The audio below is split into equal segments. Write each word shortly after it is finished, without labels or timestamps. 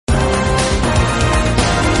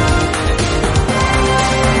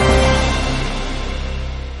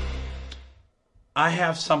I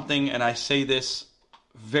have something, and I say this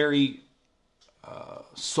very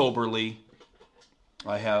soberly.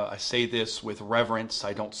 I say this with reverence.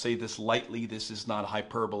 I don't say this lightly. This is not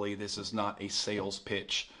hyperbole. This is not a sales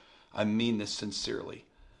pitch. I mean this sincerely.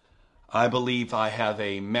 I believe I have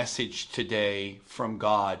a message today from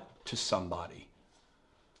God to somebody.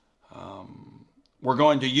 We're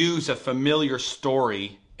going to use a familiar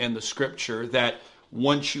story in the scripture that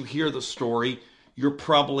once you hear the story, you're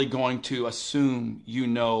probably going to assume you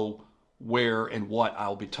know where and what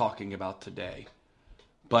I'll be talking about today.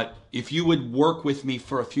 But if you would work with me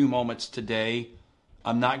for a few moments today,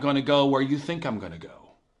 I'm not going to go where you think I'm going to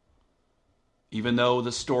go. Even though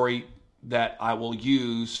the story that I will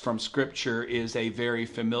use from Scripture is a very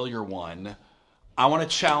familiar one, I want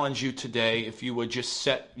to challenge you today if you would just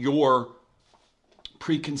set your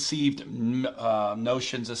preconceived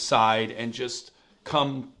notions aside and just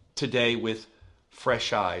come today with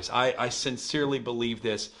fresh eyes. I sincerely believe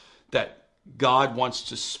this, that God wants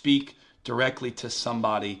to speak directly to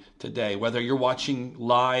somebody today, whether you're watching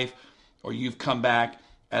live or you've come back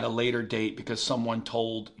at a later date because someone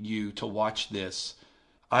told you to watch this.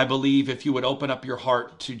 I believe if you would open up your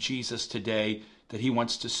heart to Jesus today, that he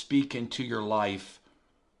wants to speak into your life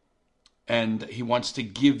and he wants to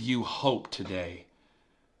give you hope today.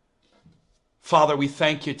 Father, we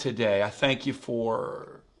thank you today. I thank you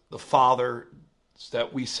for the Father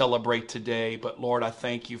that we celebrate today. But Lord, I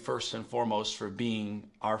thank you first and foremost for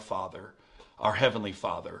being our Father, our Heavenly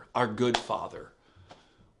Father, our good Father.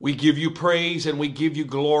 We give you praise and we give you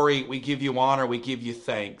glory. We give you honor. We give you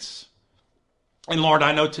thanks. And Lord,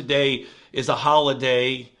 I know today is a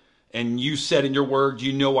holiday, and you said in your word,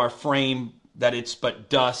 you know our frame, that it's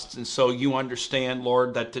but dust. And so you understand,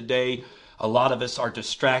 Lord, that today a lot of us are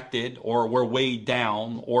distracted, or we're weighed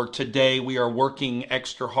down, or today we are working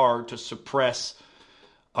extra hard to suppress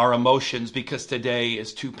our emotions because today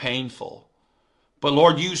is too painful. But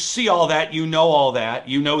Lord, you see all that, you know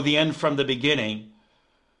the end from the beginning.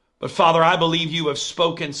 But Father, I believe you have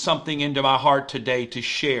spoken something into my heart today to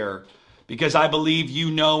share, because I believe you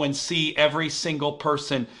know and see every single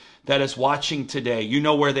person that is watching today. You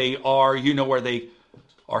know where they are, you know where they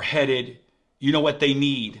are headed, you know what they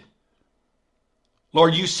need.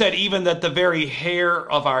 Lord, you said even that the very hair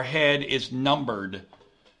of our head is numbered.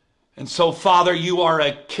 And so, Father, you are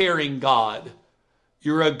a caring God.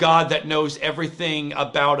 You're a God that knows everything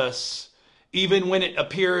about us. Even when it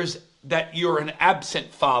appears that you're an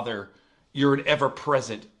absent Father, you're an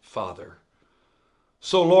ever-present Father.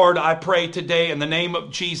 So, Lord, I pray today in the name of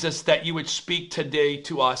Jesus that you would speak today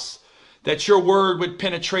to us, that your word would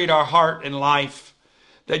penetrate our heart and life,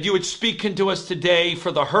 that you would speak into us today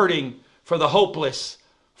for the hurting, for the hopeless,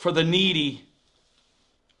 for the needy,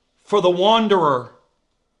 for the wanderer,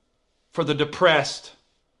 for the depressed,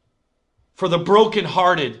 for the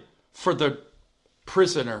brokenhearted, for the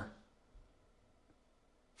prisoner.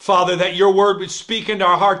 Father, that your word would speak into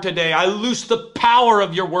our heart today. I loose the power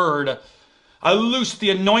of your word. I loose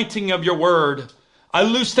the anointing of your word. I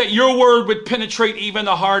loose that your word would penetrate even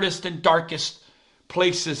the hardest and darkest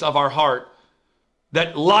places of our heart.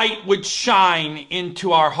 That light would shine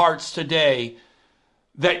into our hearts today.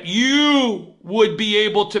 That you would be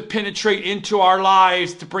able to penetrate into our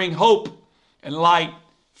lives to bring hope and light,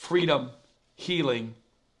 freedom, healing,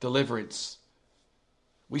 deliverance.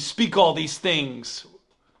 We speak all these things.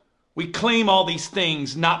 We claim all these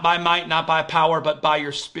things, not by might, not by power, but by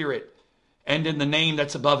your Spirit. And in the name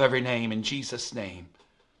that's above every name, in Jesus' name.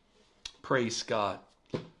 Praise God.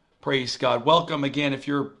 Praise God. Welcome again. If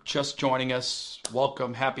you're just joining us,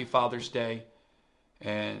 welcome. Happy Father's Day.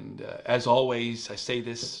 And as always, I say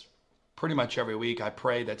this pretty much every week. I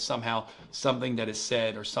pray that somehow something that is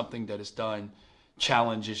said or something that is done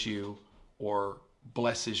challenges you or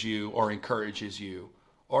blesses you or encourages you.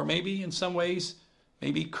 Or maybe in some ways,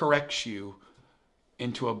 maybe corrects you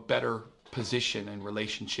into a better position and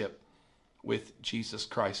relationship with Jesus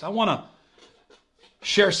Christ. I want to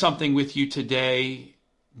share something with you today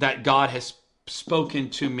that God has spoken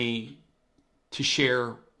to me to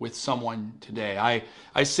share with someone today.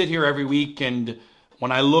 I sit here every week, and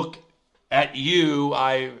when I look at you,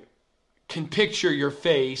 I can picture your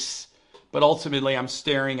face, but ultimately I'm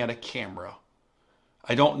staring at a camera.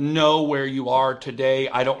 I don't know where you are today.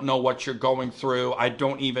 I don't know what you're going through. I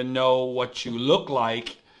don't even know what you look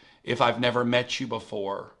like if I've never met you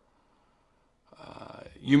before.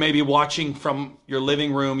 You may be watching from your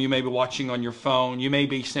living room. You may be watching on your phone. You may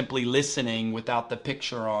be simply listening without the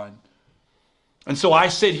picture on. And so I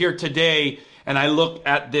sit here today and I look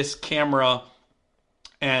at this camera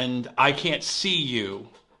and I can't see you.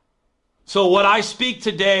 So what I speak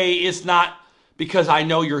today is not because I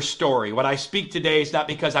know your story. What I speak today is not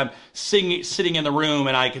because I'm sitting in the room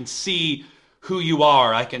and I can see who you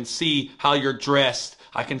are. I can see how you're dressed.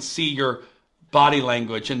 I can see your body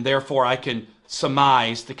language, and therefore I can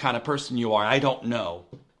surmise the kind of person you are. I don't know.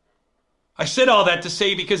 I said all that to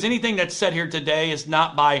say because anything that's said here today is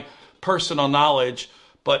not by personal knowledge,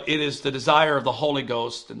 but it is the desire of the Holy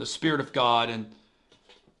Ghost and the Spirit of God and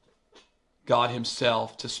God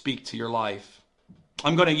himself to speak to your life.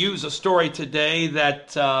 I'm going to use a story today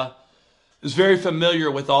that is very familiar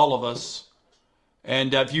with all of us.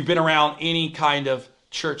 And if you've been around any kind of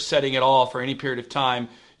church setting at all for any period of time,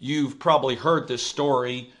 you've probably heard this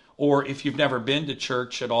story. Or if you've never been to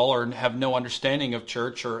church at all or have no understanding of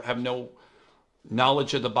church or have no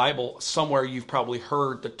knowledge of the Bible, somewhere you've probably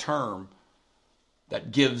heard the term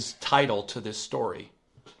that gives title to this story.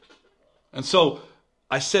 And so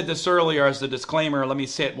I said this earlier as a disclaimer. Let me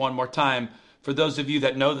say it one more time. For those of you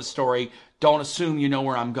that know the story, don't assume you know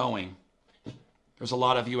where I'm going. There's a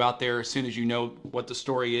lot of you out there, as soon as you know what the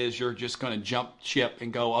story is, you're just going to jump ship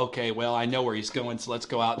and go, okay, well, I know where he's going, so let's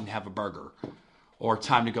go out and have a burger. Or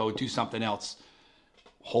time to go do something else.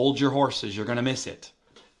 Hold your horses, you're going to miss it.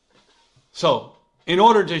 So, in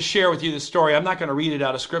order to share with you the story, I'm not going to read it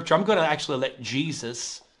out of Scripture. I'm going to actually let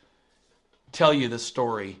Jesus tell you the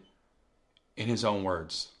story in his own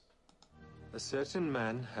words. A certain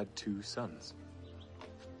man had 2 sons.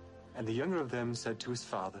 And the younger of them said to his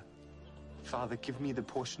father, "Father, give me the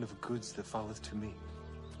portion of goods that falleth to me."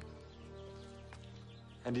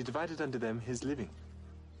 And he divided unto them his living.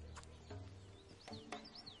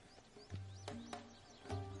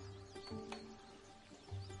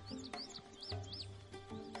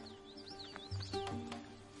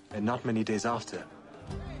 And not many days after,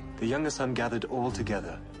 the younger son gathered all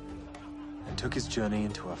together and took his journey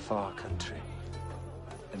into a far country,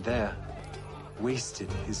 and there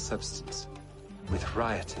wasted his substance with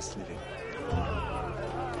riotous living.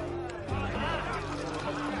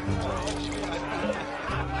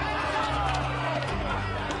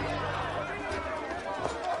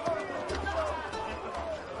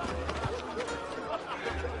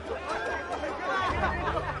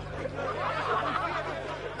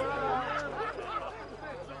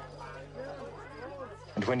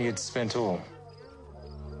 And when he had spent all,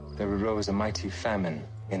 there arose a mighty famine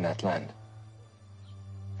in that land,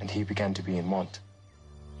 and he began to be in want.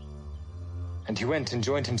 And he went and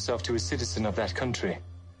joined himself to a citizen of that country,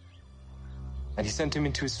 and he sent him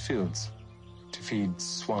into his fields to feed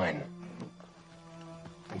swine.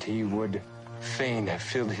 And he would fain have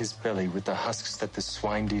filled his belly with the husks that the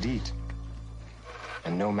swine did eat,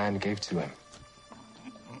 and no man gave to him.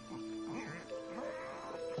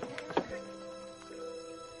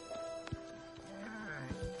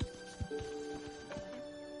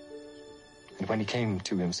 And when he came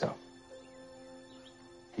to himself,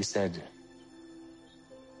 he said,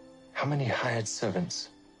 "How many hired servants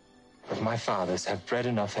of my father's have bread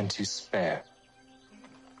enough and to spare?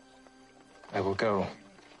 I will go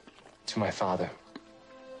to my father,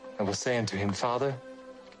 and will say unto him, Father,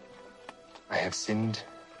 I have sinned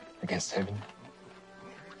against heaven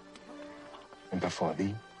and before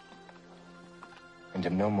thee, and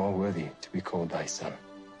am no more worthy to be called thy son.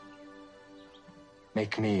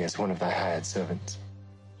 Make me as one of thy hired servants."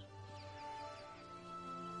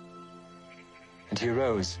 And he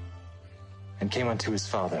arose and came unto his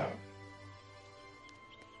father.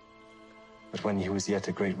 But when he was yet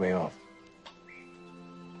a great way off,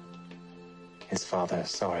 his father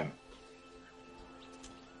saw him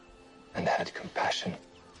and had compassion,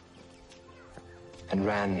 and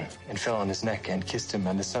ran and fell on his neck and kissed him.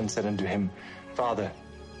 And the son said unto him, Father,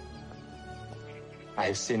 I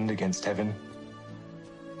have sinned against heaven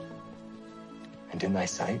and in thy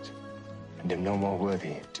sight, and am no more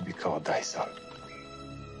worthy to be called thy son.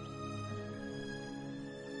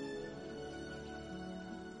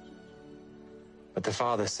 But the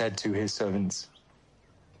father said to his servants,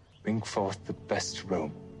 Bring forth the best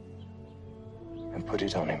robe, and put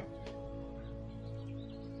it on him.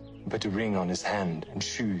 And put a ring on his hand, and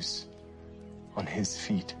shoes on his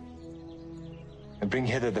feet. And bring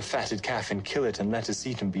hither the fatted calf, and kill it, and let us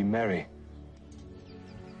eat and be merry.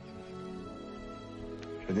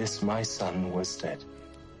 For this my son was dead,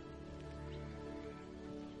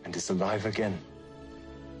 and is alive again.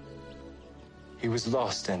 He was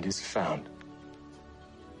lost and is found.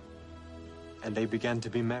 And they began to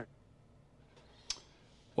be merry.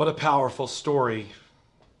 What a powerful story.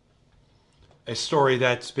 A story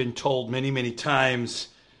that's been told many, many times.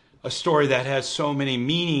 A story that has so many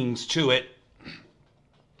meanings to it.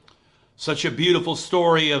 Such a beautiful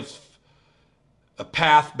story of a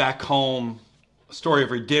path back home. A story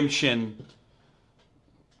of redemption.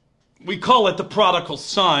 we call it the prodigal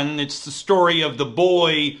son. It's the story of the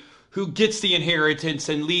boy who gets the inheritance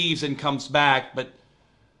and leaves and comes back. But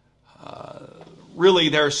really,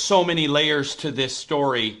 there are so many layers to this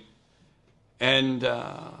story. And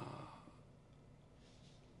I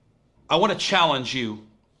want to challenge you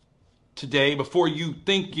today, before you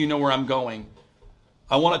think you know where I'm going.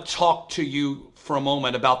 I want to talk to you for a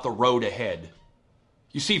moment about the road ahead.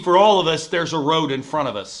 You see, for all of us, there's a road in front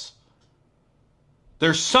of us.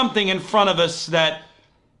 There's something in front of us that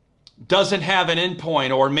doesn't have an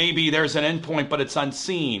endpoint, or maybe there's an endpoint, but it's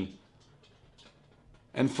unseen.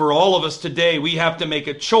 And for all of us today, we have to make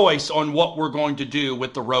a choice on what we're going to do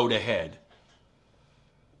with the road ahead.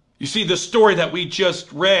 You see, the story that we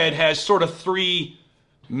just read has sort of three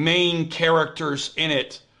main characters in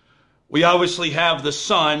it. We obviously have the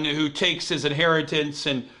son who takes his inheritance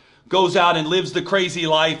and goes out and lives the crazy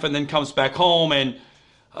life and then comes back home. And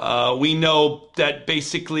we know that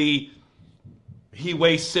basically he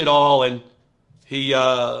wastes it all, and he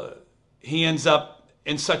ends up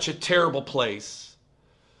in such a terrible place.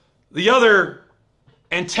 The other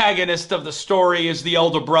antagonist of the story is the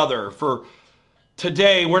elder brother. For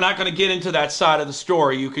today, we're not going to get into that side of the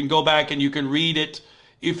story. You can go back and you can read it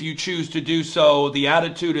if you choose to do so, the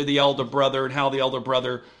attitude of the elder brother and how the elder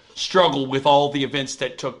brother struggled with all the events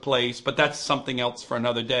that took place. But that's something else for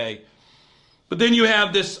another day. But then you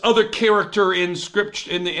have this other character in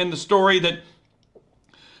scripture, in the story, that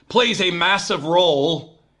plays a massive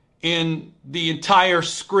role in the entire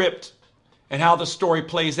script and how the story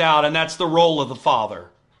plays out, and that's the role of the father.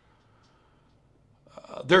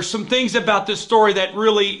 There's some things about this story that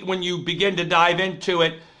really, when you begin to dive into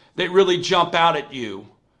it, that really jump out at you.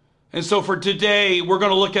 And so for today, we're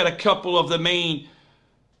going to look at a couple of the main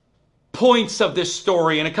points of this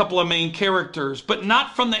story and a couple of main characters, but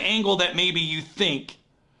not from the angle that maybe you think.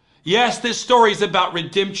 Yes, this story is about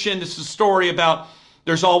redemption. This is a story about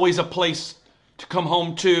there's always a place to come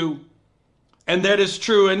home to. And that is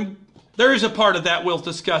true. And there is a part of that we'll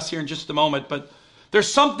discuss here in just a moment, but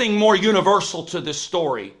there's something more universal to this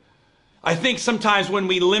story. I think sometimes when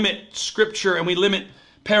we limit scripture and we limit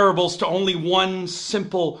parables to only one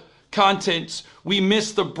simple content, we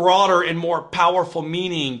miss the broader and more powerful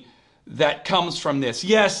meaning that comes from this.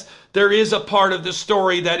 Yes, there is a part of the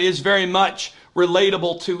story that is very much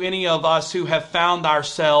relatable to any of us who have found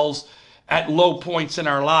ourselves at low points in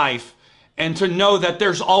our life. And to know that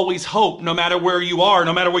there's always hope, no matter where you are,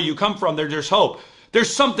 no matter where you come from, there's hope.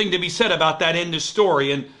 There's something to be said about that in this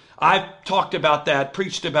story. And I've talked about that,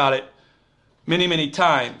 preached about it many, many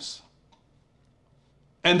times.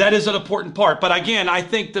 And that is an important part. But again, I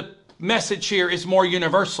think the message here is more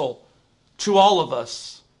universal to all of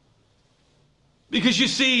us. Because you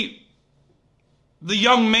see, the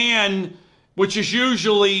young man, which is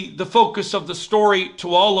usually the focus of the story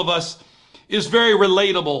to all of us, is very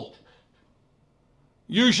relatable.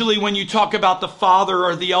 Usually when you talk about the father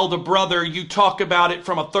or the elder brother, you talk about it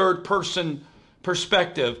from a third person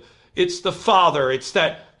perspective. It's the father. It's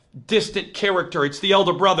that distant character. It's the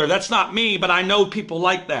elder brother. That's not me, but I know people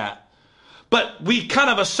like that. But we kind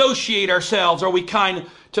of associate ourselves, or we kind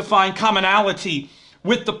to find commonality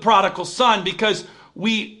with the prodigal son, because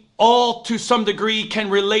we all to some degree can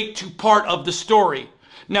relate to part of the story.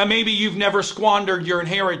 Now maybe you've never squandered your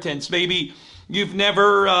inheritance. Maybe you've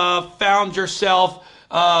never found yourself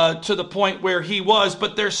to the point where he was,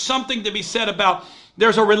 but there's something to be said about,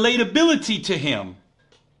 there's a relatability to him.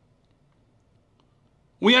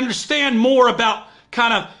 We understand more about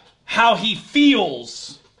kind of how he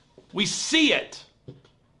feels. We see it.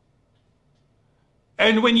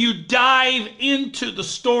 And when you dive into the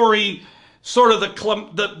story, sort of the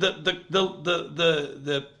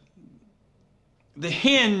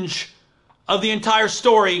hinge of the entire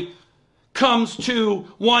story comes to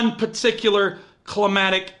one particular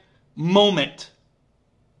climatic moment.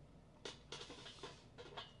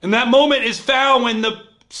 And that moment is found when the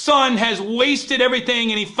son has wasted everything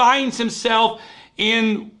and he finds himself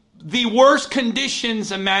in the worst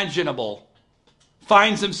conditions imaginable.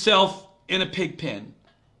 Finds himself in a pig pen.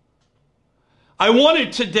 I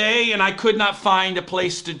wanted today, and I could not find a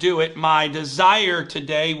place to do it. My desire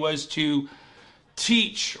today was to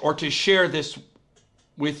teach or to share this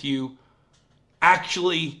with you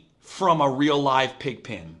actually from a real live pig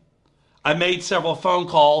pen. I made several phone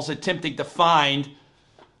calls attempting to find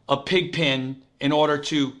a pig pen in order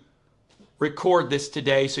to record this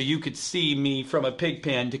today so you could see me from a pig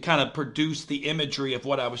pen to kind of produce the imagery of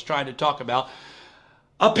what I was trying to talk about.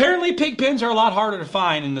 Apparently pig pens are a lot harder to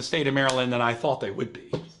find in the state of Maryland than I thought they would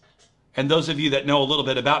be. And those of you that know a little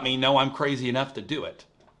bit about me know I'm crazy enough to do it.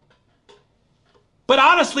 But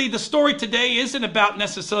honestly, the story today isn't about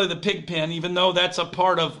necessarily the pig pen, even though that's a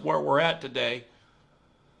part of where we're at today.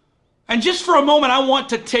 And just for a moment, I want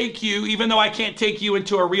to take you, even though I can't take you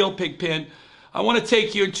into a real pig pen, I want to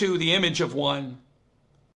take you into the image of one.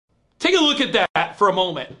 Take a look at that for a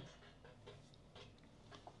moment.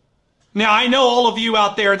 Now, I know all of you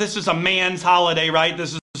out there, this is a man's holiday, right?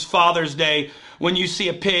 This is Father's Day. When you see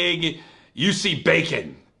a pig, you see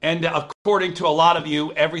bacon. And according to a lot of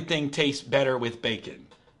you, everything tastes better with bacon.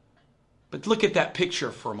 But look at that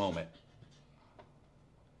picture for a moment.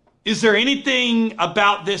 Is there anything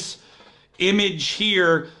about this image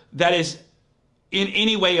here that is in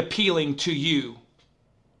any way appealing to you?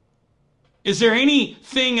 Is there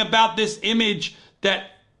anything about this image that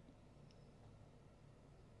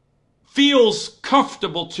feels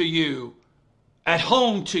comfortable to you, at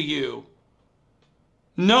home to you?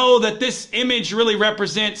 Know that this image really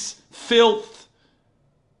represents filth.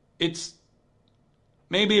 It's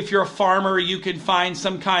maybe if you're a farmer, you can find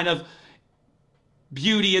some kind of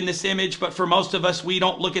beauty in this image, but for most of us, we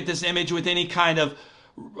don't look at this image with any kind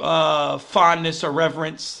of fondness or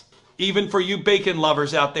reverence. Even for you bacon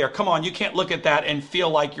lovers out there, come on, you can't look at that and feel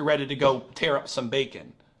like you're ready to go tear up some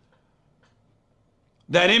bacon.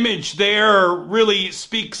 That image there really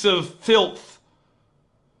speaks of filth,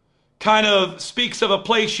 kind of speaks of a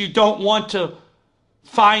place you don't want to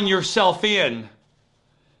find yourself in.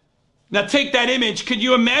 Now take that image. Could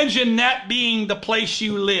you imagine that being the place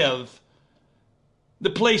you live? The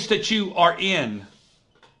place that you are in?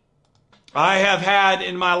 I have had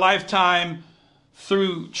in my lifetime,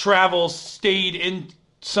 through travels, stayed in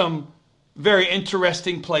some very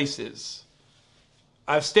interesting places.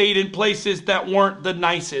 I've stayed in places that weren't the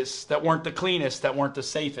nicest, that weren't the cleanest, that weren't the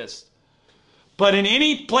safest. But in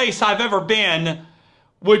any place I've ever been,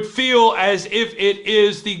 would feel as if it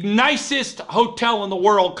is the nicest hotel in the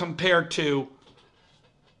world compared to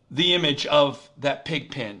the image of that pig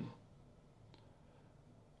pen.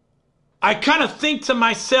 I kind of think to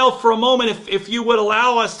myself for a moment, if you would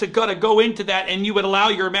allow us to kind of go into that and you would allow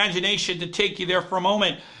your imagination to take you there for a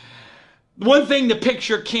moment. One thing the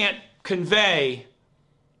picture can't convey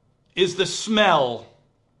is the smell.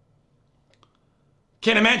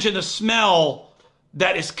 Can't imagine the smell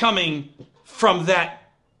that is coming from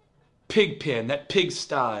that pig pen, that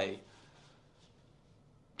pigsty.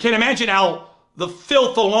 Can't imagine how the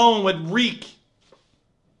filth alone would reek.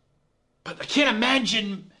 But I can't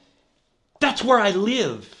imagine that's where I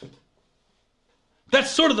live. That's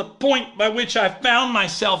sort of the point by which I found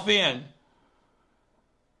myself in.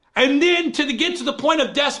 And then to get to the point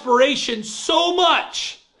of desperation so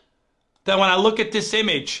much that when I look at this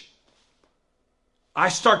image, I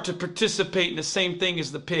start to participate in the same thing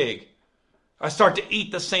as the pig. I start to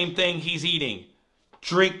eat the same thing he's eating,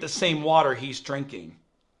 drink the same water he's drinking.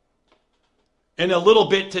 In a little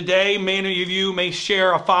bit today, many of you may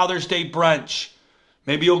share a Father's Day brunch.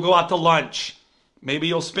 Maybe you'll go out to lunch. Maybe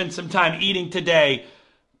you'll spend some time eating today.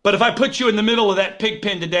 But if I put you in the middle of that pig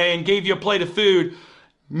pen today and gave you a plate of food,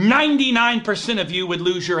 99% of you would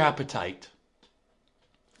lose your appetite.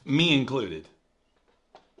 Me included.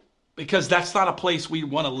 Because that's not a place we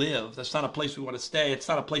want to live. That's not a place we want to stay. It's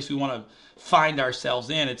not a place we want to find ourselves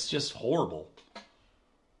in. It's just horrible.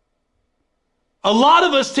 A lot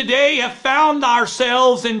of us today have found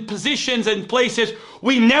ourselves in positions and places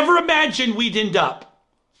we never imagined we'd end up.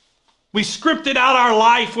 We scripted out our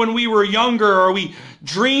life when we were younger, or we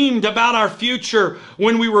dreamed about our future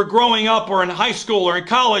when we were growing up or in high school or in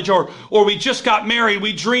college, or we just got married.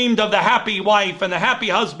 We dreamed of the happy wife and the happy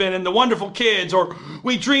husband and the wonderful kids, or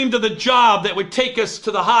we dreamed of the job that would take us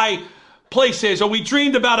to the high places, or we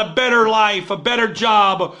dreamed about a better life, a better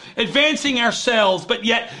job, advancing ourselves. But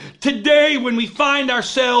yet today, when we find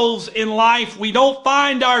ourselves in life, we don't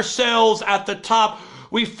find ourselves at the top.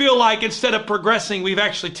 We feel like instead of progressing, we've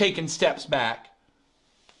actually taken steps back.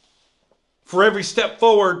 For every step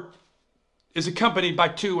forward is accompanied by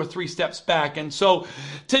 2 or 3 steps back. And so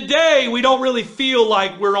today, we don't really feel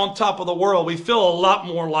like we're on top of the world. We feel a lot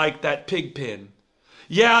more like that pig pen.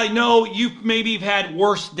 Yeah, I know you've maybe had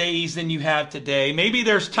worse days than you have today. Maybe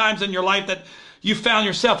there's times in your life that you found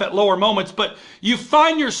yourself at lower moments, but you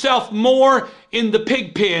find yourself more in the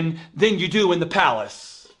pig pen than you do in the palace.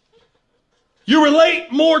 You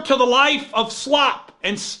relate more to the life of slop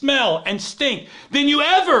and smell and stink than you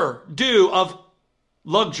ever do of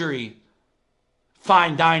luxury,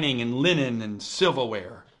 fine dining and linen and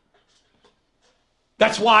silverware.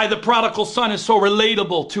 That's why the prodigal son is so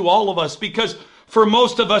relatable to all of us, because for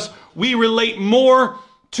most of us, we relate more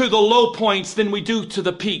to the low points than we do to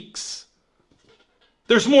the peaks.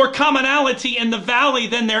 There's more commonality in the valley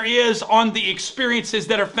than there is on the experiences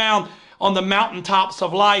that are found on the mountaintops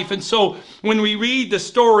of life. And so when we read the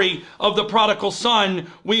story of the prodigal son,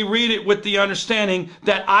 we read it with the understanding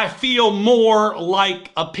that I feel more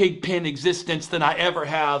like a pig pen existence than I ever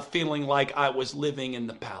have feeling like I was living in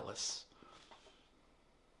the palace.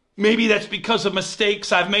 Maybe that's because of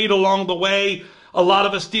mistakes I've made along the way. A lot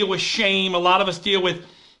of us deal with shame. A lot of us deal with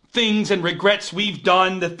things and regrets we've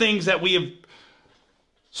done, the things that we have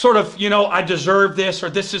sort of, I deserve this, or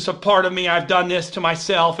this is a part of me, I've done this to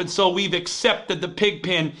myself. And so we've accepted the pig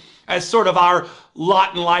pen as sort of our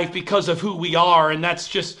lot in life because of who we are. And that's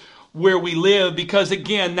just where we live, because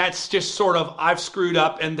again, that's just sort of, I've screwed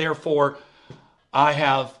up and therefore I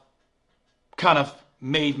have kind of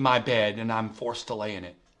made my bed and I'm forced to lay in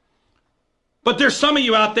it. But there's some of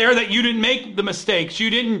you out there that you didn't make the mistakes.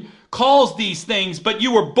 You didn't cause these things, but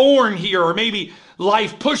you were born here, or maybe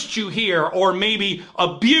life pushed you here, or maybe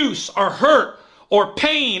abuse or hurt or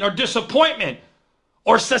pain or disappointment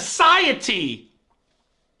or society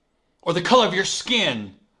or the color of your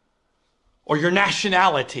skin or your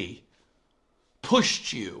nationality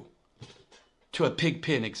pushed you to a pig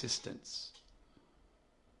pen existence.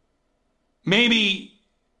 Maybe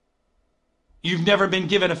you've never been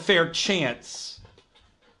given a fair chance.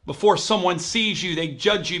 Before someone sees you, they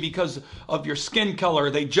judge you because of your skin color.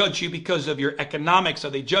 They judge you because of your economics, or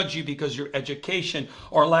they judge you because of your education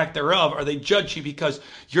or lack thereof, or they judge you because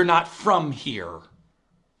you're not from here.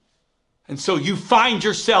 And so you find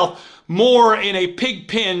yourself more in a pig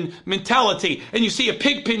pen mentality. And you see, a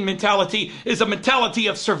pig pen mentality is a mentality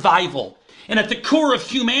of survival. And at the core of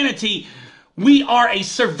humanity, we are a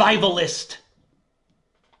survivalist.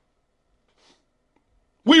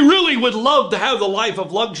 We really would love to have the life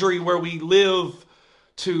of luxury where we live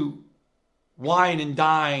to wine and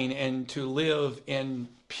dine and to live in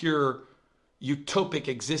pure utopic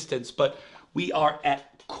existence, but we are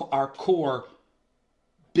at our core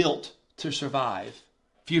built to survive.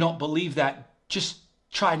 If you don't believe that, just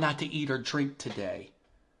try not to eat or drink today.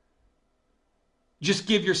 Just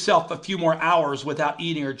give yourself a few more hours without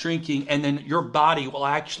eating or drinking, and then your body will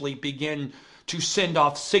actually begin to send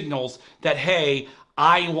off signals that, hey,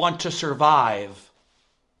 I want to survive.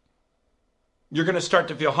 You're going to start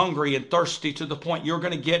to feel hungry and thirsty to the point you're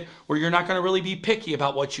going to get where you're not going to really be picky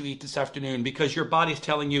about what you eat this afternoon, because your body's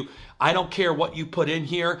telling you, I don't care what you put in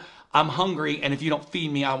here. I'm hungry, and if you don't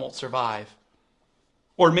feed me, I won't survive.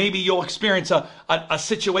 Or maybe you'll experience a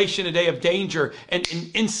situation today of danger, and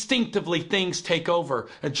instinctively things take over.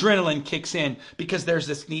 Adrenaline kicks in because there's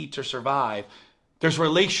this need to survive. There's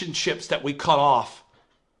relationships that we cut off.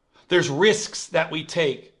 There's risks that we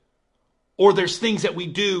take, or there's things that we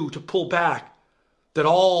do to pull back that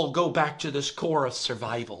all go back to this core of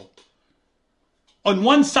survival. On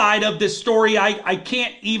one side of this story, I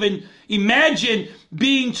can't even imagine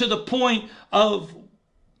being to the point of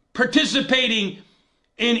participating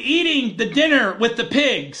in eating the dinner with the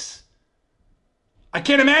pigs. I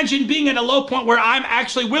can't imagine being at a low point where I'm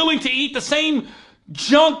actually willing to eat the same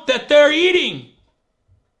junk that they're eating.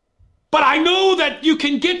 But I know that you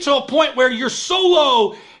can get to a point where you're so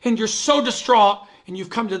low and you're so distraught and you've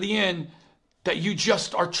come to the end that you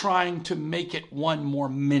just are trying to make it one more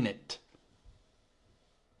minute.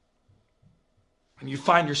 And you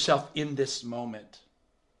find yourself in this moment.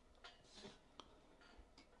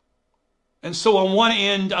 And so on one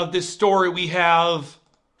end of this story, we have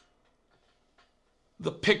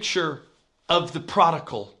the picture of the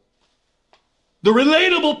prodigal. The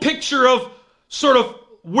relatable picture of sort of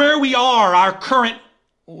where we are, our current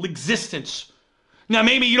existence. Now,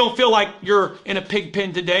 maybe you don't feel like you're in a pig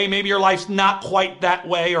pen today. Maybe your life's not quite that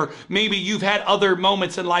way, or maybe you've had other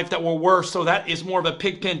moments in life that were worse, so that is more of a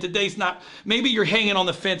pig pen. Today's not. Maybe you're hanging on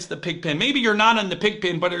the fence, the pig pen. Maybe you're not in the pig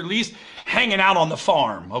pen, but at least hanging out on the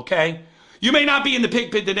farm, okay? You may not be in the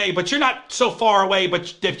pig pen today, but you're not so far away,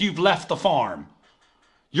 but if you've left the farm.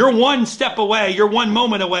 You're one step away, you're one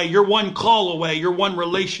moment away, you're one call away, you're one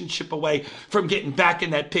relationship away from getting back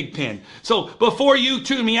in that pig pen. So before you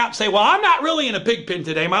tune me out and say, well, I'm not really in a pig pen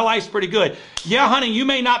today, my life's pretty good. Yeah, honey, you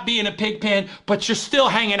may not be in a pig pen, but you're still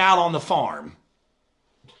hanging out on the farm.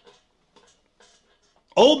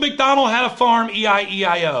 Old MacDonald had a farm,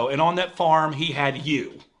 E-I-E-I-O, and on that farm he had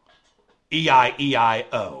you,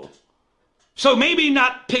 E-I-E-I-O. So maybe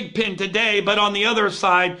not pig pen today, but on the other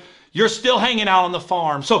side, you're still hanging out on the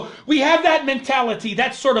farm. So we have that mentality.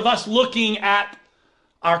 That's sort of us looking at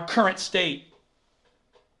our current state.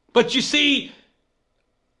 But you see,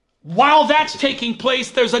 while that's taking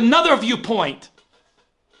place, there's another viewpoint.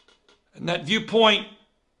 And that viewpoint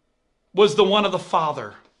was the one of the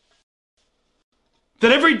Father.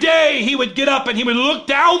 That every day he would get up and he would look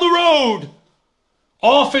down the road,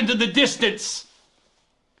 off into the distance.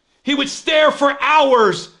 He would stare for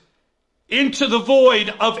hours into the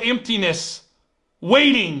void of emptiness,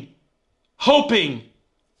 waiting, hoping,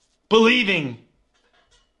 believing.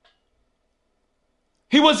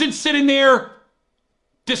 He wasn't sitting there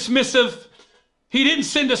dismissive. He didn't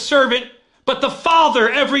send a servant, but the Father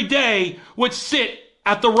every day would sit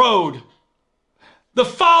at the road. The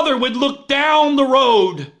Father would look down the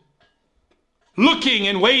road, looking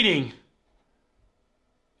and waiting.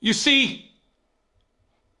 You see,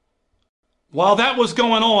 while that was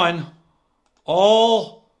going on,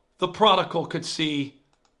 all the prodigal could see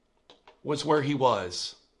was where he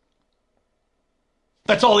was.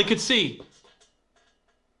 That's all he could see.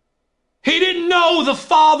 He didn't know the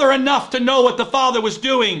Father enough to know what the Father was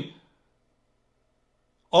doing.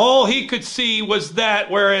 All he could see was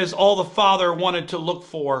that, whereas all the Father wanted to look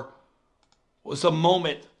for was a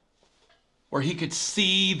moment where he could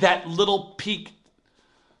see that little peak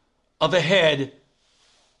of a head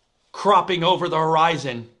cropping over the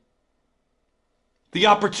horizon. The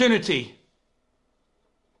opportunity.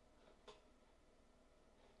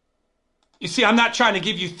 You see, I'm not trying to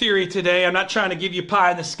give you theory today. I'm not trying to give you pie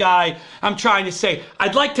in the sky. I'm trying to say,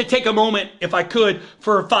 I'd like to take a moment, if I could,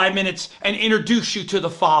 for 5 minutes and introduce you to the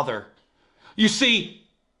Father. You see,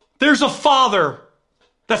 there's a Father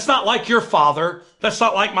that's not like your father. That's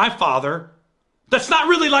not like my father. That's not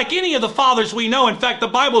really like any of the fathers we know. In fact, the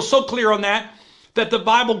Bible is so clear on that the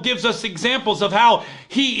Bible gives us examples of how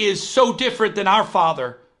he is so different than our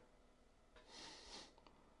Father.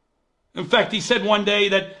 In fact, he said one day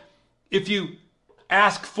that if you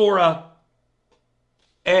ask for an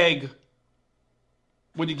egg,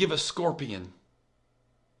 would you give a scorpion?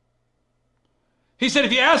 He said,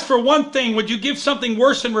 if you ask for one thing, would you give something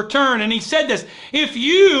worse in return? And he said this, if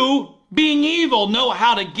you, being evil, know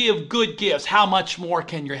how to give good gifts, how much more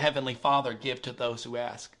can your heavenly Father give to those who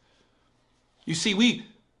ask? You see, we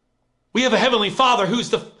have a heavenly Father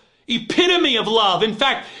who's the epitome of love. In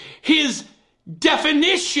fact, his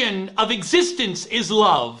definition of existence is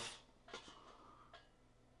love.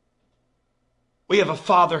 We have a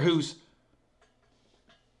Father whose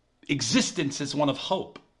existence is one of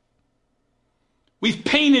hope. We've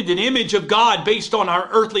painted an image of God based on our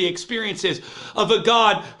earthly experiences of a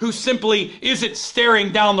God who simply isn't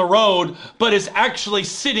staring down the road, but is actually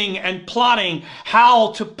sitting and plotting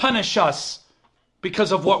how to punish us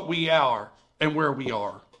because of what we are and where we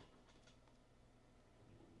are.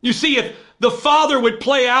 You see, if the Father would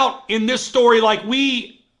play out in this story like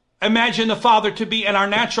we imagine the Father to be in our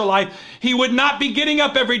natural life, he would not be getting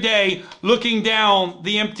up every day looking down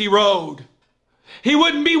the empty road. He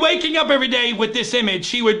wouldn't be waking up every day with this image.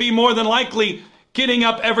 He would be more than likely getting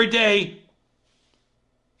up every day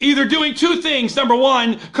either doing two things. Number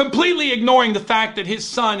one, completely ignoring the fact that his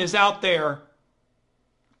son is out there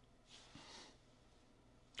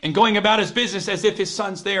and going about his business as if his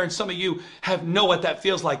son's there. And some of you know what that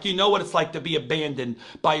feels like. You know what it's like to be abandoned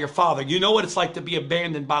by your father. You know what it's like to be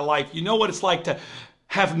abandoned by life. You know what it's like to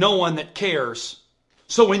have no one that cares.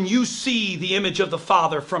 So when you see the image of the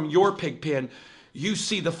Father from your pig pen, you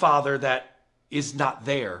see the Father that is not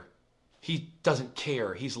there. He doesn't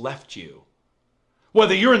care. He's left you.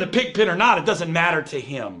 Whether you're in the pig pen or not, it doesn't matter to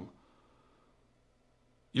him.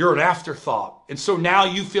 You're an afterthought. And so now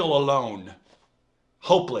you feel alone,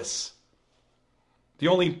 hopeless. The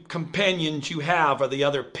only companions you have are the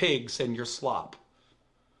other pigs and your slop.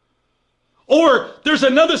 Or there's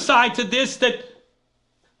another side to this, that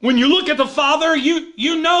when you look at the Father,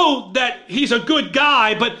 you know that he's a good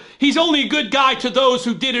guy, but he's only a good guy to those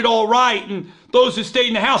who did it all right and those who stayed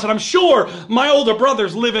in the house. And I'm sure my older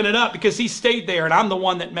brother's living it up because he stayed there and I'm the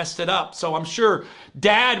one that messed it up. So I'm sure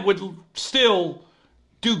Dad would still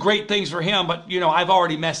do great things for him, but I've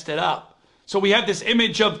already messed it up. So we have this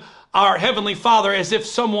image of our Heavenly Father as if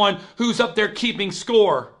someone who's up there keeping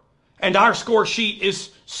score. And our score sheet is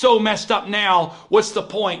so messed up now, what's the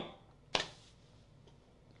point?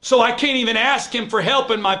 So I can't even ask him for help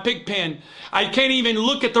in my pig pen. I can't even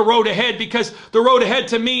look at the road ahead because the road ahead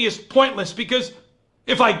to me is pointless, because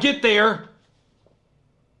if I get there,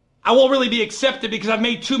 I won't really be accepted because I've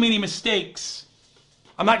made too many mistakes.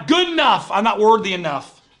 I'm not good enough. I'm not worthy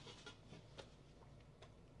enough.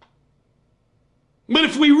 But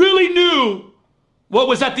if we really knew what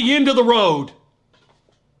was at the end of the road,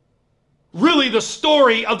 really the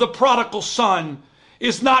story of the prodigal son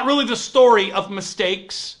is not really the story of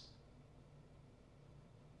mistakes.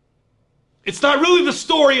 It's not really the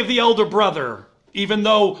story of the elder brother, even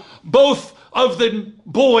though both of the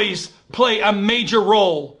boys play a major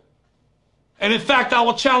role. And in fact, I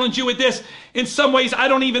will challenge you with this. In some ways, I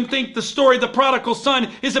don't even think the story of the prodigal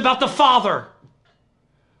son is about the father.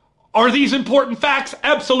 Are these important facts?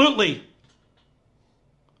 Absolutely.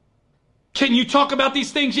 Can you talk about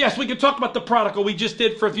these things? Yes, we can talk about the prodigal. We just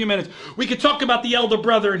did for a few minutes. We could talk about the elder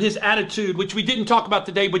brother and his attitude, which we didn't talk about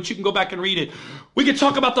today, but you can go back and read it. We could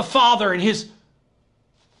talk about the father and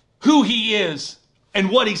who he is and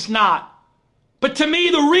what he's not. But to me,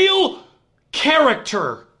 the real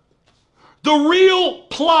character, the real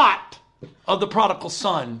plot of the prodigal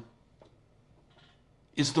son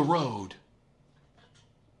is the road.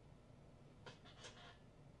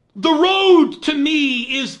 The road, to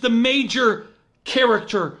me, is the major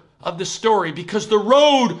character of the story because the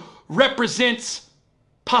road represents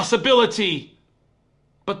possibility,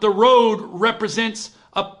 but the road represents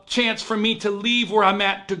a chance for me to leave where I'm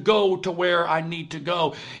at to go to where I need to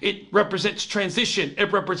go. It represents transition.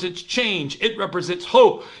 It represents change. It represents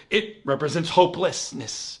hope. It represents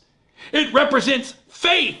hopelessness. It represents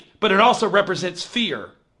faith, but it also represents fear.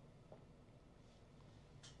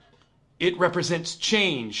 It represents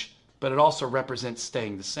change, but it also represents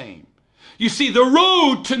staying the same. You see, the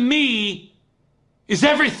road to me is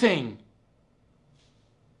everything.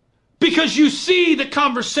 Because you see the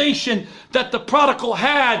conversation that the prodigal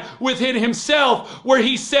had within himself where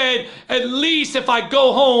he said, at least if I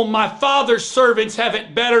go home, my father's servants have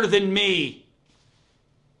it better than me.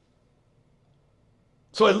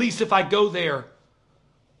 So at least if I go there,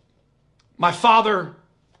 my father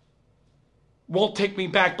won't take me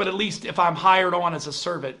back, but at least if I'm hired on as a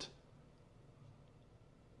servant,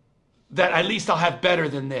 that at least I'll have better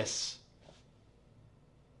than this.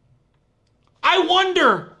 I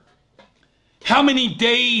wonder how many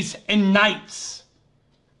days and nights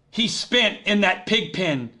he spent in that pig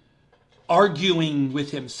pen arguing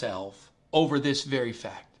with himself over this very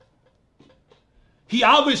fact. He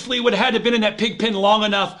obviously would have had to have been in that pig pen long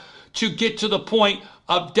enough to get to the point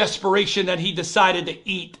of desperation that he decided to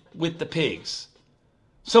eat with the pigs.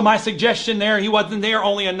 So my suggestion there, he wasn't there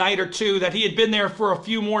only a night or two, that he had been there for a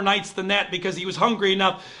few more nights than that because he was hungry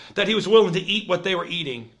enough that he was willing to eat what they were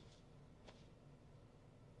eating.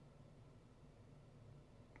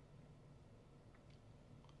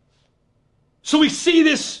 So we see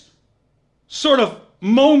this sort of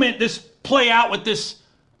moment, this play out with this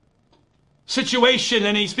situation,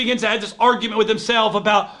 and he begins to have this argument with himself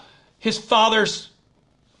about his father's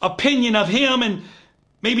opinion of him and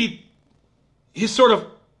maybe his sort of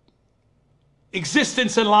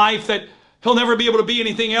existence in life, that he'll never be able to be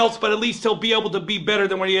anything else, but at least he'll be able to be better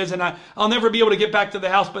than what he is. And I'll never be able to get back to the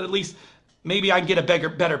house, but at least maybe I can get a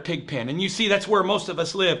better pig pen. And you see, that's where most of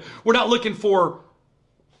us live. We're not looking for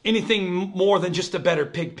anything more than just a better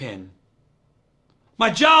pig pen. My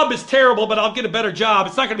job is terrible, but I'll get a better job.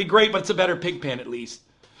 It's not going to be great, but it's a better pig pen at least.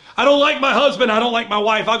 I don't like my husband. I don't like my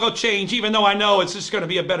wife. I'll go change, even though I know it's just going to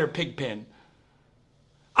be a better pig pen.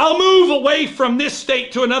 I'll move away from this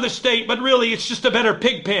state to another state, but really it's just a better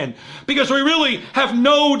pig pen. Because we really have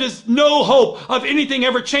no hope of anything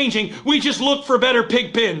ever changing. We just look for better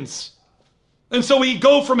pig pens. And so we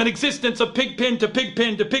go from an existence of pig pen to pig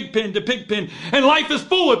pen to pig pen to pig pen. And life is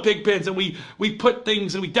full of pig pens. And we put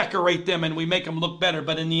things and we decorate them and we make them look better.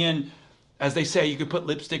 But in the end, as they say, you can put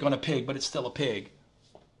lipstick on a pig, but it's still a pig.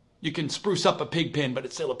 You can spruce up a pig pen, but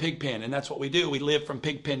it's still a pig pen. And that's what we do. We live from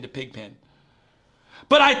pig pen to pig pen.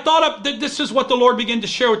 But I thought that this is what the Lord began to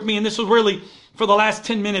share with me. And this was really, for the last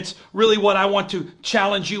 10 minutes, really what I want to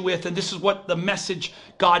challenge you with. And this is what the message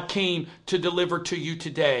God came to deliver to you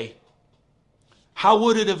today. How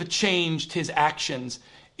would it have changed his actions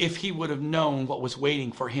if he would have known what was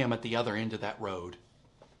waiting for him at the other end of that road?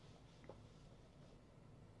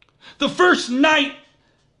 The first night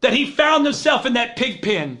that he found himself in that pig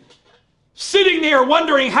pen, sitting there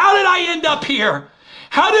wondering, how did I end up here?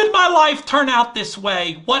 How did my life turn out this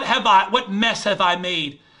way? What mess have I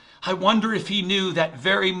made? I wonder if he knew that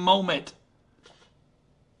very moment,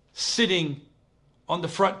 sitting on the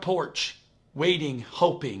front porch, waiting,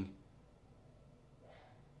 hoping,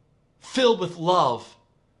 filled with love,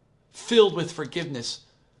 filled with forgiveness,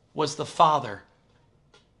 was the father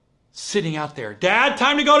sitting out there. Dad,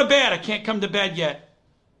 time to go to bed. I can't come to bed yet.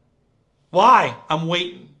 Why? I'm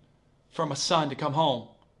waiting for my son to come home.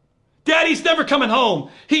 Daddy's never coming home.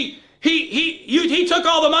 He took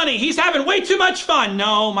all the money. He's having way too much fun.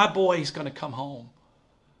 No, my boy's going to come home.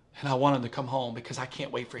 And I want him to come home because I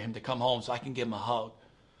can't wait for him to come home so I can give him a hug.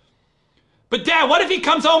 But Dad, what if he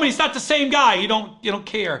comes home and he's not the same guy? You don't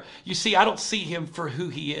care. You see, I don't see him for who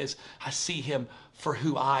he is. I see him for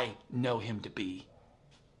who I know him to be.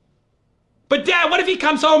 But Dad, what if he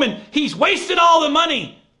comes home and he's wasted all the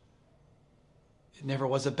money? It never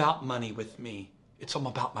was about money with me. It's all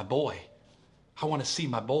about my boy. I want to see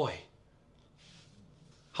my boy.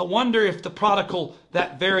 I wonder if the prodigal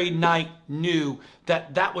that very night knew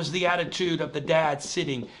that that was the attitude of the dad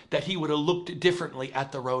sitting, that he would have looked differently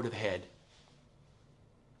at the road ahead.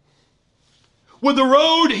 Would the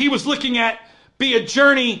road he was looking at be a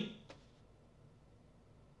journey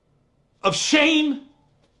of shame,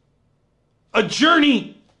 a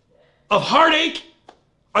journey of heartache,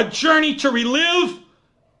 a journey to relive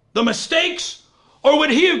the mistakes? Or would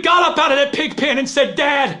he have got up out of that pig pen and said,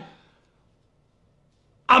 Dad,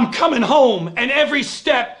 I'm coming home, and every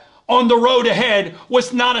step on the road ahead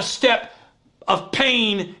was not a step of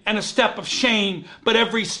pain and a step of shame, but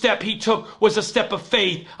every step he took was a step of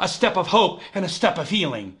faith, a step of hope, and a step of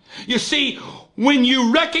healing. You see, when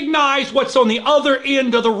you recognize what's on the other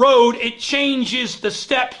end of the road, it changes the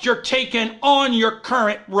steps you're taking on your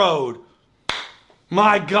current road.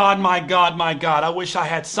 My God, my God, my God. I wish I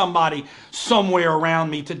had somebody somewhere around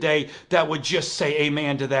me today that would just say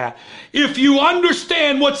amen to that. If you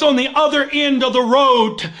understand what's on the other end of the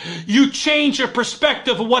road, you change your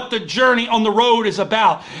perspective of what the journey on the road is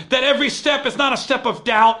about. That every step is not a step of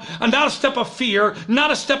doubt, and not a step of fear,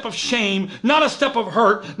 not a step of shame, not a step of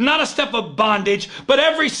hurt, not a step of bondage, but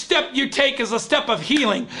every step you take is a step of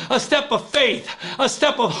healing, a step of faith, a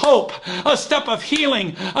step of hope, a step of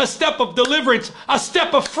healing, a step of deliverance, a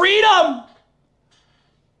step of freedom.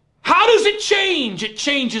 How does it change? It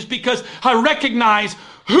changes because I recognize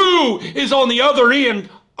who is on the other end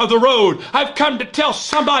of the road. I've come to tell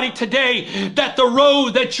somebody today that the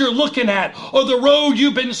road that you're looking at, or the road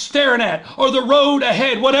you've been staring at, or the road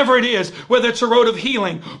ahead, whatever it is, whether it's a road of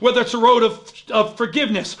healing, whether it's a road of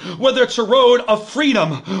forgiveness, whether it's a road of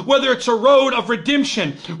freedom, whether it's a road of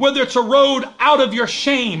redemption, whether it's a road out of your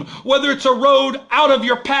shame, whether it's a road out of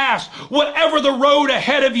your past, whatever the road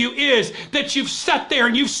ahead of you is, that you've sat there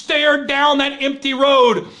and you've stared down that empty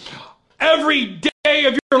road every day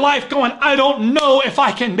of your life going, I don't know if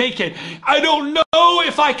I can make it. I don't know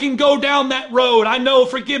if I can go down that road. I know,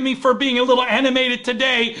 forgive me for being a little animated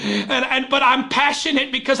today, but I'm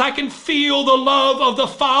passionate because I can feel the love of the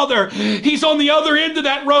Father. He's on the other end of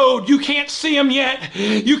that road. You can't see him yet.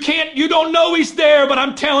 You don't know he's there, but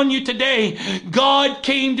I'm telling you today, God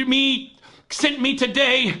came to me, sent me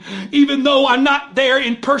today, even though I'm not there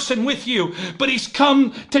in person with you, but he's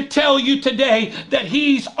come to tell you today that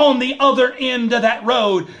he's on the other end of that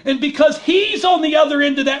road. And because he's on the other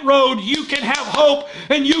end of that road, you can have hope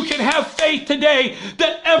and you can have faith today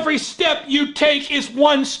that every step you take is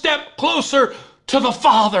one step closer to the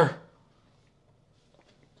Father.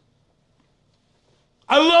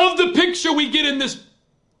 I love the picture we get in this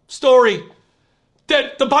story.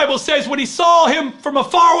 That the Bible says when he saw him from a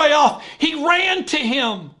far way off, he ran to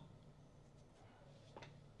him.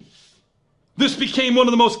 This became one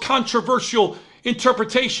of the most controversial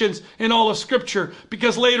interpretations in all of Scripture,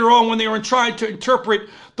 because later on when they were trying to interpret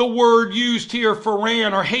the word used here for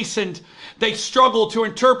ran or hastened, they struggled to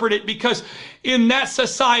interpret it, because in that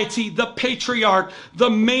society, the patriarch, the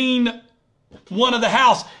main one of the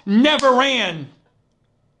house, never ran.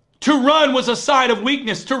 To run was a sign of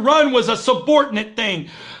weakness. To run was a subordinate thing.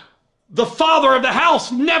 The father of the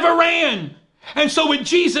house never ran. And so when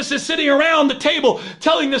Jesus is sitting around the table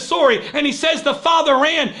telling the story, and he says the father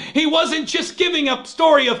ran, he wasn't just giving a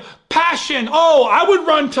story of passion. Oh, I would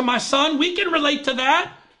run to my son. We can relate to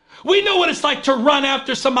that. We know what it's like to run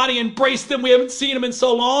after somebody, embrace them. We haven't seen them in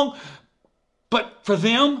so long. But for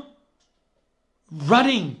them,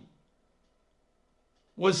 running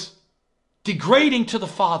was degrading to the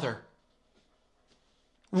Father.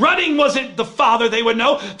 Running wasn't the Father they would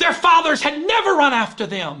know. Their fathers had never run after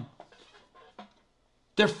them.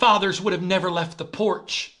 Their fathers would have never left the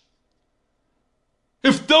porch.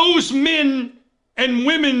 If those men and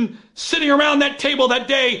women sitting around that table that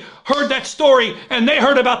day heard that story and they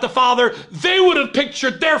heard about the Father, they would have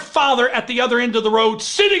pictured their Father at the other end of the road,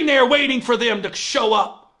 sitting there waiting for them to show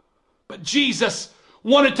up. But Jesus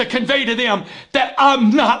wanted to convey to them that I'm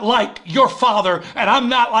not like your father, and I'm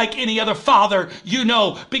not like any other father you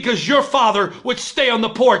know, because your father would stay on the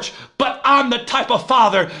porch, but I'm the type of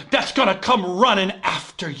father that's going to come running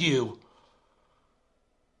after you.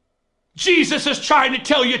 Jesus is trying to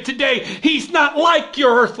tell you today, he's not like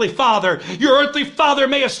your earthly father. Your earthly father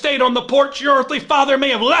may have stayed on the porch. Your earthly father may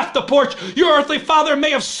have left the porch. Your earthly father may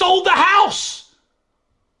have sold the house.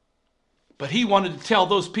 But he wanted to tell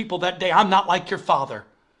those people that day, I'm not like your father.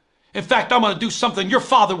 In fact, I'm going to do something your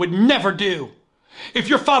father would never do. If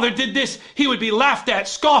your father did this, he would be laughed at,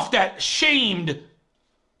 scoffed at, shamed.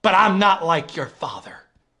 But I'm not like your father.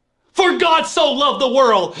 For God so loved the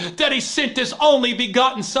world that he sent his only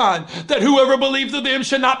begotten Son, that whoever believes in him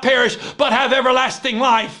should not perish, but have everlasting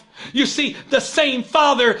life. You see, the same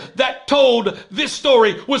Father that told this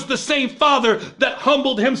story was the same Father that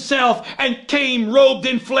humbled himself and came robed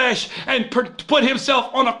in flesh and put himself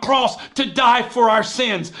on a cross to die for our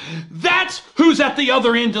sins. That's who's at the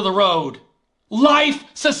other end of the road. Life,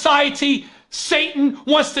 society, Satan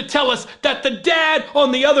wants to tell us that the dad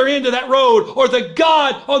on the other end of that road, or the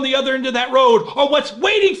God on the other end of that road, or what's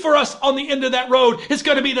waiting for us on the end of that road is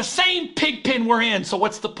going to be the same pig pen we're in. So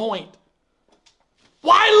what's the point?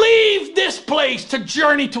 Why leave this place to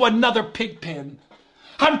journey to another pig pen?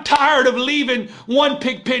 I'm tired of leaving one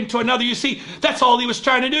pig pen to another. You see, that's all he was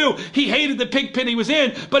trying to do. He hated the pig pen he was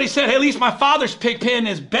in, but he said, hey, at least my father's pig pen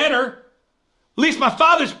is better. At least my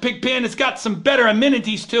father's pig pen has got some better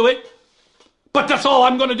amenities to it. But that's all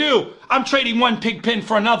I'm going to do. I'm trading one pig pen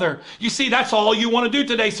for another. You see, that's all you want to do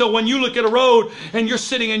today. So when you look at a road and you're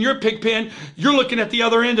sitting in your pig pen, you're looking at the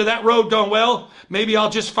other end of that road going, well, maybe I'll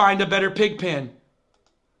just find a better pig pen.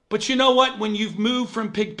 But you know what? When you've moved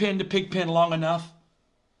from pig pen to pig pen long enough,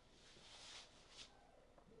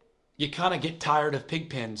 you kind of get tired of pig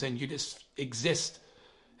pens and you just exist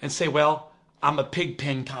and say, well, I'm a pig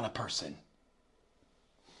pen kind of person.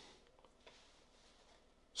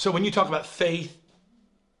 So when you talk about faith,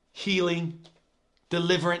 healing,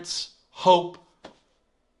 deliverance, hope,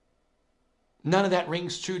 none of that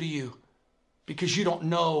rings true to you because you don't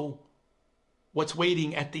know what's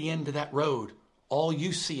waiting at the end of that road. All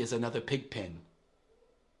you see is another pig pen.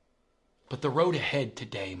 But the road ahead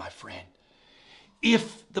today, my friend,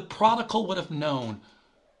 if the prodigal would have known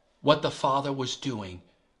what the father was doing,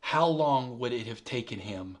 how long would it have taken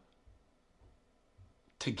him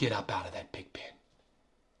to get up out of that pig pen?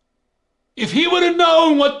 If he would have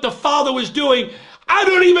known what the father was doing, I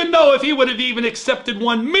don't even know if he would have even accepted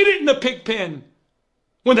 1 minute in the pig pen.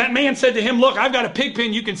 When that man said to him, look, I've got a pig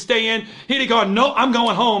pen you can stay in, he'd have gone, no, I'm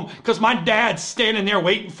going home because my dad's standing there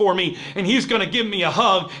waiting for me and he's going to give me a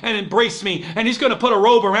hug and embrace me and he's going to put a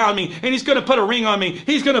robe around me and he's going to put a ring on me.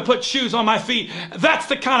 He's going to put shoes on my feet. That's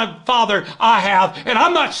the kind of father I have. And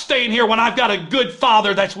I'm not staying here when I've got a good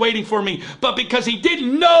father that's waiting for me. But because he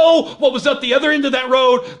didn't know what was at the other end of that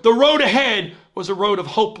road, the road ahead was a road of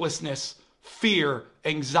hopelessness, fear,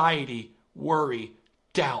 anxiety, worry,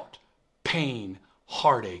 doubt, pain,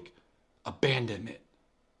 heartache, abandonment.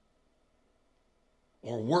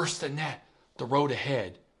 Or worse than that, the road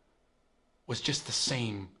ahead was just the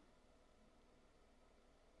same.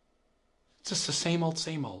 It's just the same old,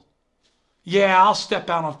 same old. Yeah, I'll step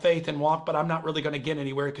out on faith and walk, but I'm not really going to get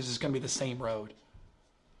anywhere because it's going to be the same road.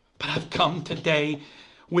 But I've come today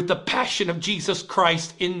with the passion of Jesus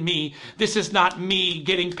Christ in me. This is not me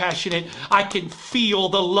getting passionate. I can feel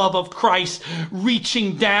the love of Christ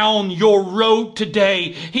reaching down your road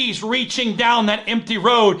today. He's reaching down that empty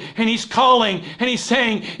road and he's calling and he's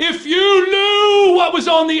saying, if you knew what was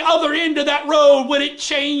on the other end of that road, would it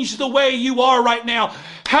change the way you are right now?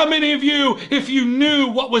 How many of you, if you knew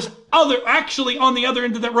what was actually on the other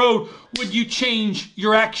end of that road, would you change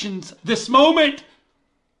your actions this moment?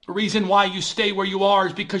 The reason why you stay where you are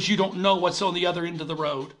is because you don't know what's on the other end of the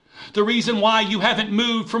road. The reason why you haven't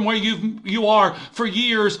moved from where you are for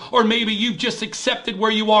years, or maybe you've just accepted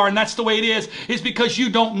where you are and that's the way it is because you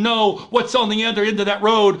don't know what's on the other end of that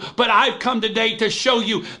road. But I've come today to show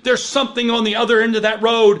you there's something on the other end of that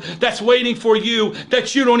road that's waiting for you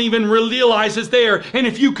that you don't even realize is there. And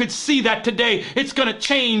if you could see that today, it's going to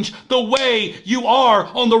change the way you are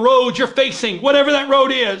on the road you're facing, whatever that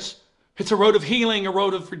road is. It's a road of healing, a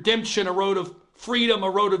road of redemption, a road of freedom, a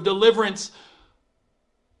road of deliverance,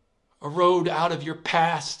 a road out of your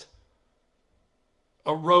past,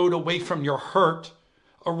 a road away from your hurt,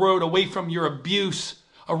 a road away from your abuse,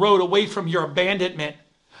 a road away from your abandonment,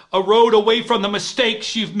 a road away from the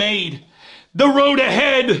mistakes you've made, the road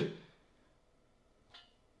ahead.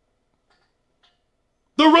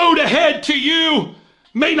 The road ahead to you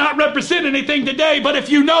may not represent anything today, but if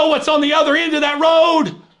you know what's on the other end of that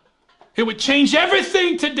road, it would change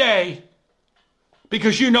everything today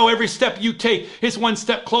because you know every step you take is one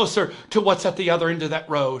step closer to what's at the other end of that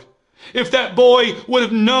road. If that boy would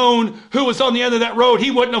have known who was on the end of that road,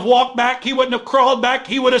 he wouldn't have walked back. He wouldn't have crawled back.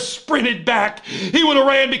 He would have sprinted back. He would have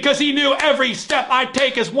ran because he knew every step I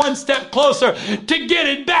take is one step closer to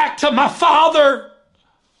getting back to my Father.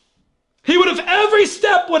 Every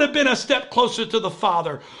step would have been a step closer to the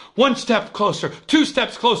Father. 1 step closer, 2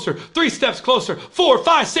 steps closer, 3 steps closer, 4,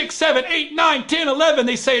 5, 6, 7, 8, 9, 10, 11.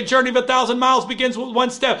 They say a journey of 1,000 miles begins with 1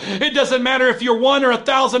 step. It doesn't matter if you're 1 or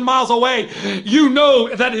 1,000 miles away. You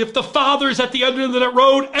know that if the Father is at the end of that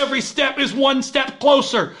road, every step is 1 step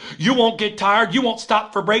closer. You won't get tired. You won't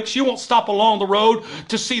stop for breaks. You won't stop along the road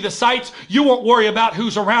to see the sights. You won't worry about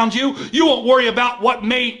who's around you. You won't worry about what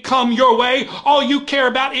may come your way. All you care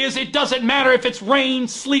about is it doesn't matter if it's rain,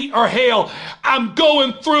 sleet, or hail. I'm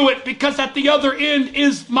going through it because at the other end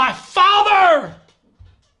is my Father.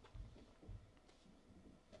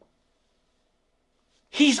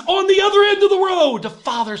 He's on the other end of the road. The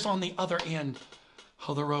Father's on the other end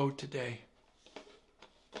of the road today.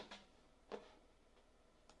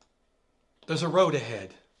 There's a road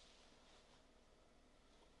ahead.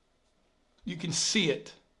 You can see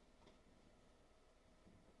it.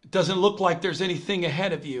 It doesn't look like there's anything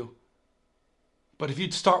ahead of you. But if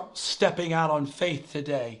you'd start stepping out on faith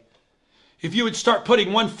today, if you would start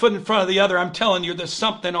putting one foot in front of the other, I'm telling you, there's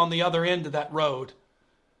something on the other end of that road.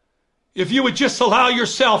 If you would just allow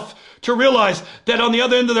yourself to realize that on the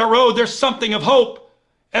other end of that road, there's something of hope.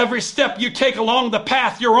 Every step you take along the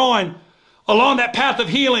path you're on, along that path of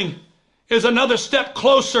healing, is another step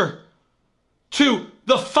closer to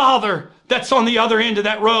the Father that's on the other end of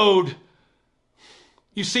that road.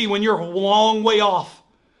 You see, when you're a long way off,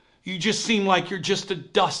 you just seem like you're just a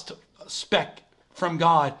dust speck from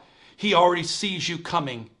God. He already sees you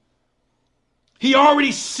coming. He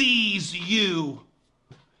already sees you.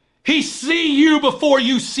 He sees you before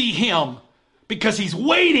you see him because he's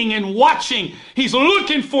waiting and watching. He's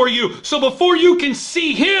looking for you. So before you can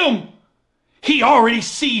see him, he already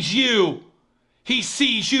sees you. He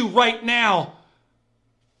sees you right now.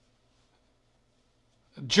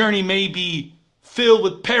 The journey may be filled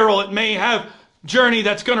with peril. It may have journey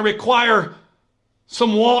that's going to require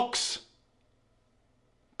some walks.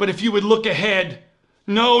 But if you would look ahead,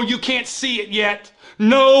 no, you can't see it yet.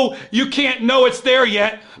 No, you can't know it's there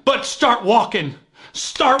yet. But start walking.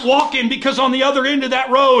 Start walking because on the other end of that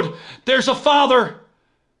road, there's a Father.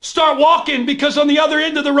 Start walking because on the other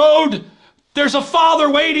end of the road, there's a Father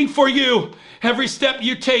waiting for you. Every step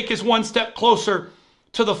you take is 1 step closer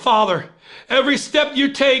to the Father. Every step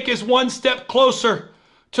you take is 1 step closer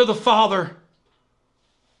to the Father.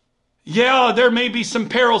 Yeah, there may be some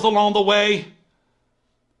perils along the way.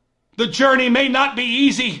 The journey may not be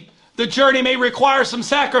easy. The journey may require some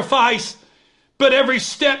sacrifice. But every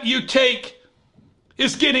step you take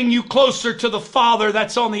is getting you closer to the Father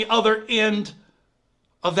that's on the other end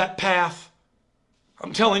of that path.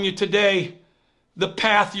 I'm telling you today, the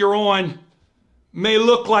path you're on may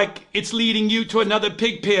look like it's leading you to another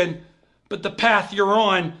pig pen. But the path you're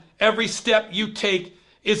on, every step you take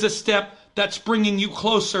is a step that's bringing you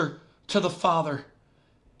closer to the Father.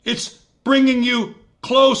 It's bringing you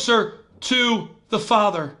closer to the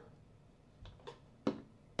Father.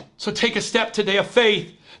 So take a step today of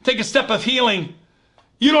faith. Take a step of healing.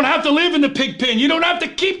 You don't have to live in the pig pen. You don't have to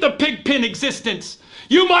keep the pig pen existence.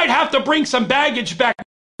 You might have to bring some baggage back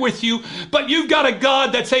with you, but you've got a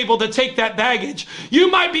God that's able to take that baggage. You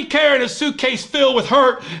might be carrying a suitcase filled with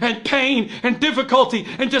hurt and pain and difficulty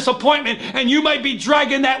and disappointment, and you might be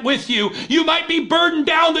dragging that with you. You might be burdened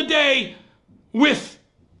down today with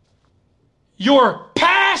your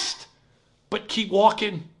past, but keep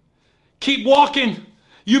walking. Keep walking.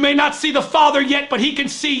 You may not see the Father yet, but he can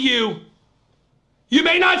see you. You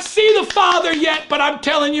may not see the Father yet, but I'm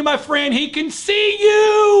telling you, my friend, he can see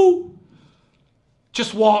you.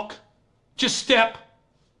 Just walk. Just step.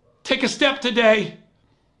 Take a step today.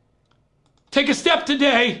 Take a step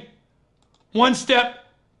today. 1 step,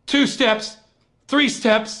 2 steps, 3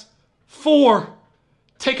 steps, 4.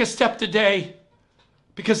 Take a step today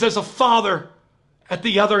because there's a Father at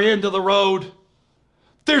the other end of the road.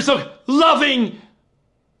 There's a loving,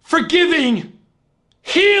 forgiving,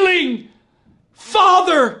 healing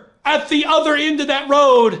Father at the other end of that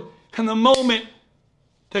road. And the moment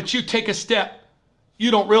that you take a step, you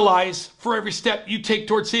don't realize for every step you take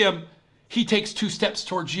towards him, he takes 2 steps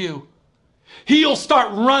towards you. He'll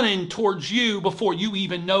start running towards you before you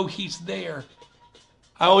even know he's there.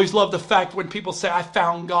 I always love the fact when people say, I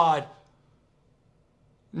found God.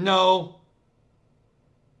 No.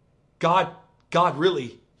 God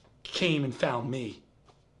really came and found me.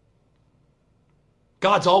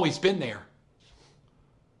 God's always been there.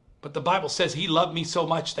 But the Bible says he loved me so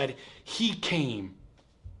much that he came.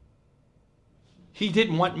 He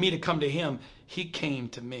didn't want me to come to him. He came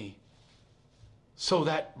to me. So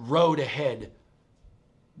that road ahead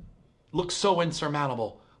looks so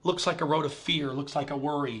insurmountable. Looks like a road of fear. Looks like a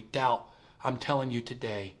worry, doubt. I'm telling you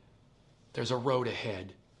today, There's a road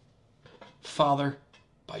ahead. Father,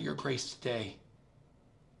 by your grace today,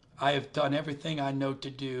 I have done everything I know to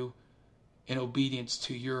do in obedience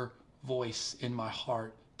to your voice in my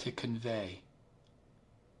heart to convey.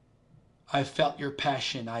 I have felt your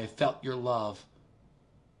passion. I have felt your love.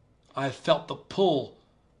 I have felt the pull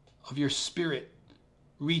of your Spirit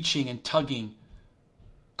reaching and tugging,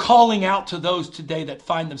 calling out to those today that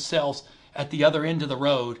find themselves at the other end of the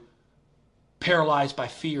road, paralyzed by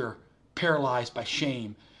fear, paralyzed by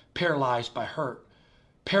shame, paralyzed by hurt,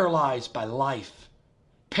 paralyzed by life,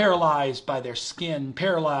 paralyzed by their skin,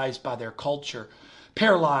 paralyzed by their culture,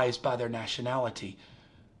 paralyzed by their nationality.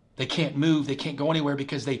 They can't move, they can't go anywhere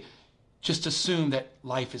because they just assume that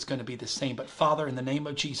life is going to be the same. But Father, in the name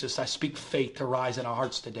of Jesus, I speak faith to rise in our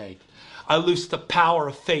hearts today. I loose the power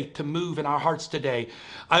of faith to move in our hearts today.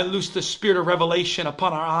 I loose the spirit of revelation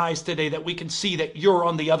upon our eyes today that we can see that you're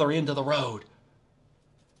on the other end of the road.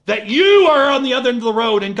 That you are on the other end of the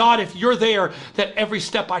road. And God, if you're there, that every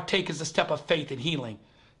step I take is a step of faith and healing.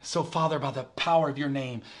 So Father, by the power of your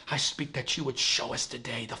name, I speak that you would show us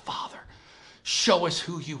today the Father. Show us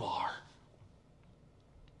who you are.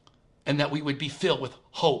 And that we would be filled with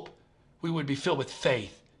hope. We would be filled with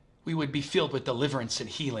faith. We would be filled with deliverance and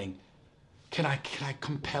healing. Can I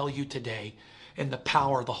compel you today in the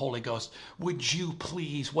power of the Holy Ghost? Would you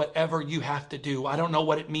please, whatever you have to do, I don't know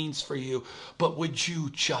what it means for you, but would you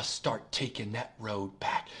just start taking that road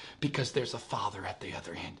back? Because there's a Father at the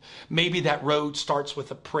other end. Maybe that road starts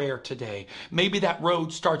with a prayer today. Maybe that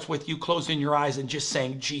road starts with you closing your eyes and just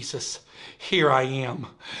saying, Jesus, here I am.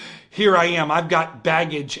 Here I am. I've got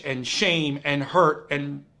baggage and shame and hurt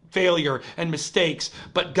and failure and mistakes.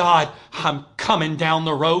 But God, I'm coming down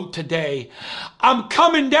the road today. I'm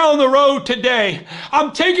coming down the road today.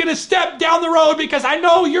 I'm taking a step down the road because I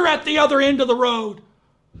know you're at the other end of the road.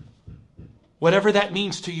 Whatever that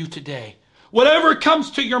means to you today, whatever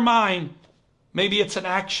comes to your mind, maybe it's an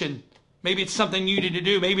action. Maybe it's something you need to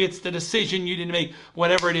do. Maybe it's the decision you need to make.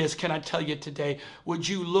 Whatever it is, can I tell you today, would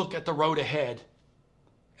you look at the road ahead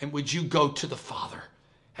and would you go to the Father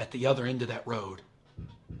at the other end of that road?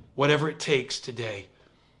 Whatever it takes today,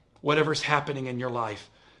 whatever's happening in your life,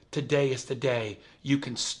 today is the day you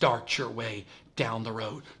can start your way down the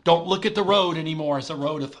road. Don't look at the road anymore as a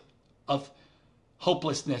road of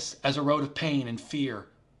hopelessness, as a road of pain and fear,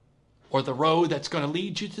 or the road that's going to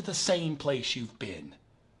lead you to the same place you've been.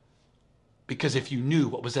 Because if you knew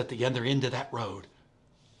what was at the other end of that road,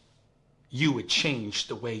 you would change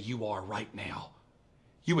the way you are right now.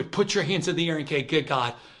 You would put your hands in the air and say, good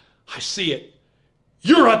God, I see it.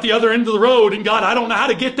 You're at the other end of the road, and God, I don't know how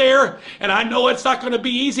to get there, and I know it's not going to be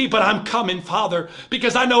easy, but I'm coming, Father,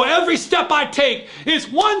 because I know every step I take is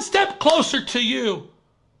one step closer to you.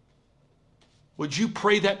 Would you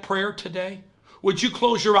pray that prayer today? Would you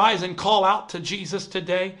close your eyes and call out to Jesus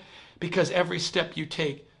today? Because every step you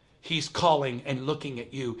take, he's calling and looking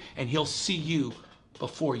at you, and he'll see you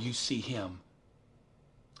before you see him.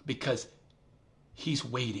 Because he's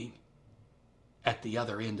waiting at the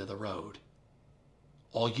other end of the road.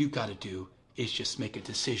 All you got to do is just make a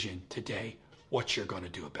decision today what you're going to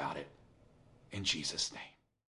do about it. In Jesus' name.